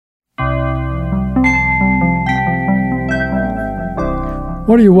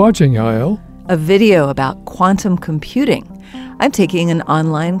What are you watching, Yael? A video about quantum computing. I'm taking an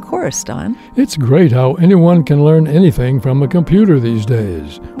online course, Don. It's great how anyone can learn anything from a computer these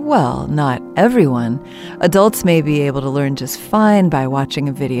days. Well, not everyone. Adults may be able to learn just fine by watching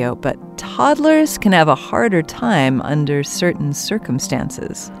a video, but toddlers can have a harder time under certain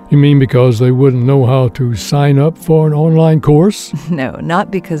circumstances. You mean because they wouldn't know how to sign up for an online course? No,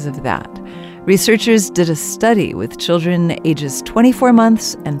 not because of that. Researchers did a study with children ages 24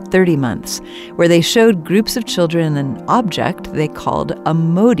 months and 30 months, where they showed groups of children an object they called a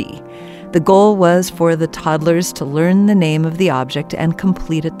MODI. The goal was for the toddlers to learn the name of the object and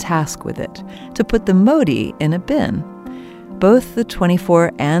complete a task with it, to put the MODI in a bin. Both the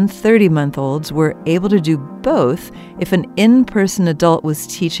 24 and 30-month-olds were able to do both if an in-person adult was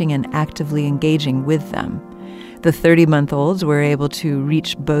teaching and actively engaging with them. The 30-month-olds were able to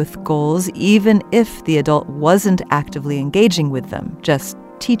reach both goals even if the adult wasn't actively engaging with them, just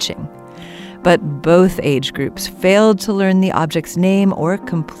teaching. But both age groups failed to learn the object's name or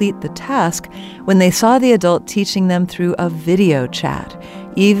complete the task when they saw the adult teaching them through a video chat,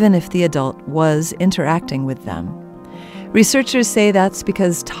 even if the adult was interacting with them. Researchers say that's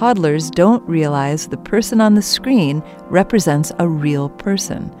because toddlers don't realize the person on the screen represents a real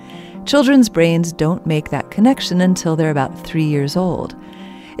person. Children's brains don't make that connection until they're about 3 years old.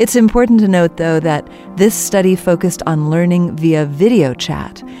 It's important to note, though, that this study focused on learning via video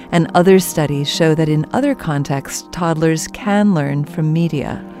chat, and other studies show that in other contexts, toddlers can learn from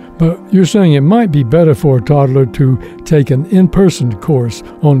media. But you're saying it might be better for a toddler to take an in-person course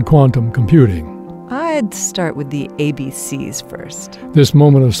on quantum computing. I'd start with the ABCs first. This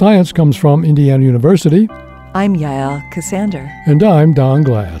moment of science comes from Indiana University. I'm Yael Cassander. And I'm Don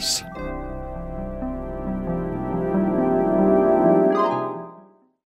Glass.